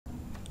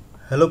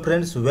Hello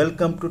friends,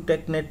 welcome to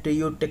TechNet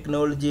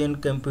Technology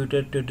and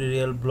Computer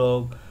Tutorial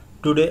blog.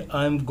 Today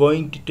I am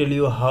going to tell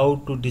you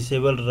how to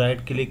disable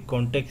right click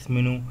context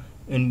menu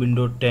in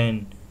Windows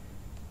 10.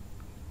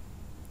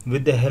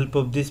 With the help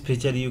of this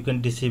feature you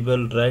can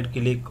disable right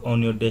click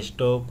on your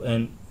desktop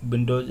and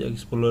Windows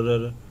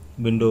Explorer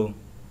window.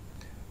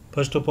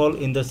 First of all,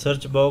 in the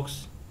search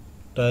box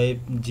type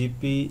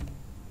gpedit.msc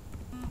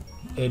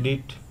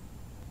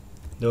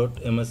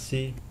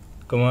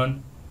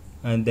command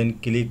and then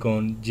click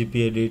on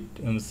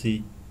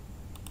gpedit.msc.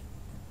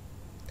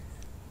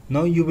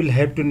 Now you will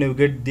have to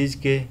navigate this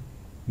key: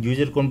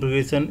 user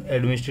configuration,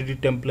 administrative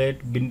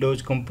template,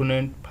 Windows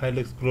component, file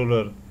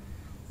explorer.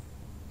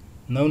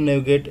 Now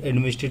navigate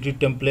administrative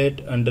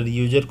template under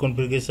user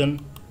configuration,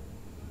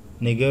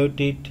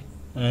 navigate it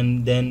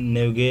and then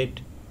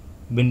navigate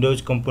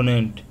Windows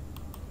component.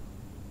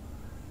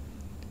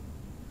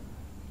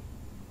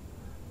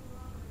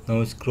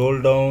 Now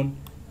scroll down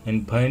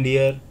and find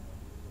here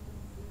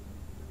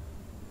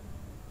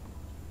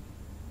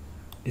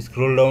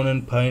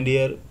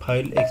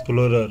File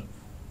Explorer.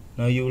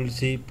 Now you will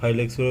see File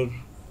Explorer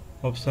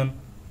option.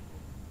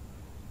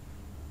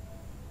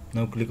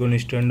 Now click on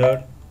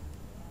Standard.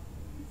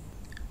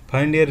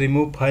 Find here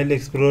Remove File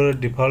Explorer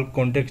Default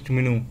Context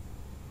menu.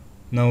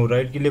 Now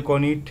right click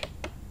on it,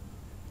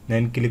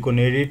 then click on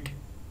Edit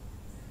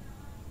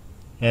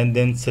and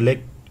then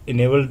select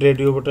Enable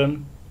Radio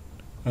button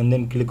and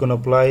then click on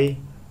Apply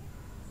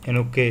and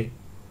OK.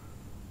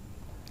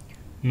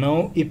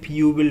 Now if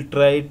you will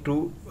try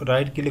to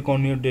right click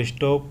on your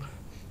desktop,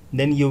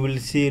 then you will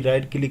see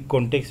right click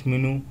context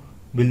menu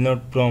will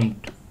not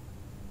prompt.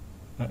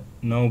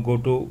 Now go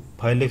to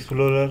File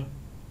Explorer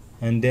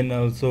and then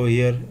also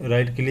here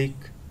right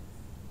click,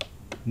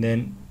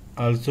 then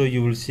also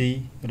you will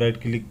see right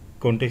click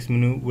context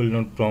menu will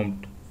not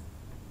prompt.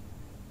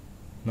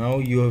 Now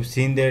you have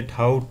seen that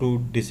how to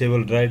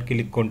disable right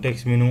click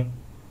context menu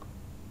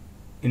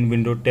in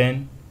Windows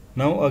 10.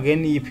 Now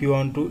again if you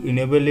want to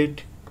enable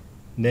it,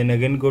 then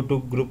again go to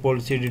Group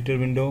Policy Editor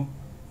window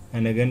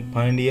and again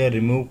find here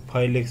Remove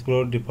File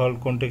Explorer Default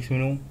Context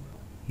menu.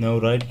 Now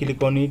right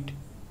click on it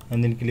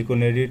and then click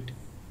on Edit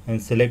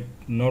and select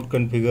Not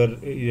Configured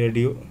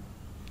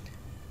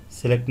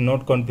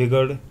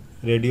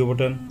Radio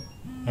button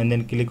and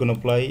then click on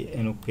Apply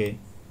and OK.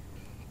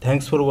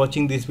 Thanks for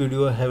watching this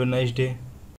video. Have a nice day.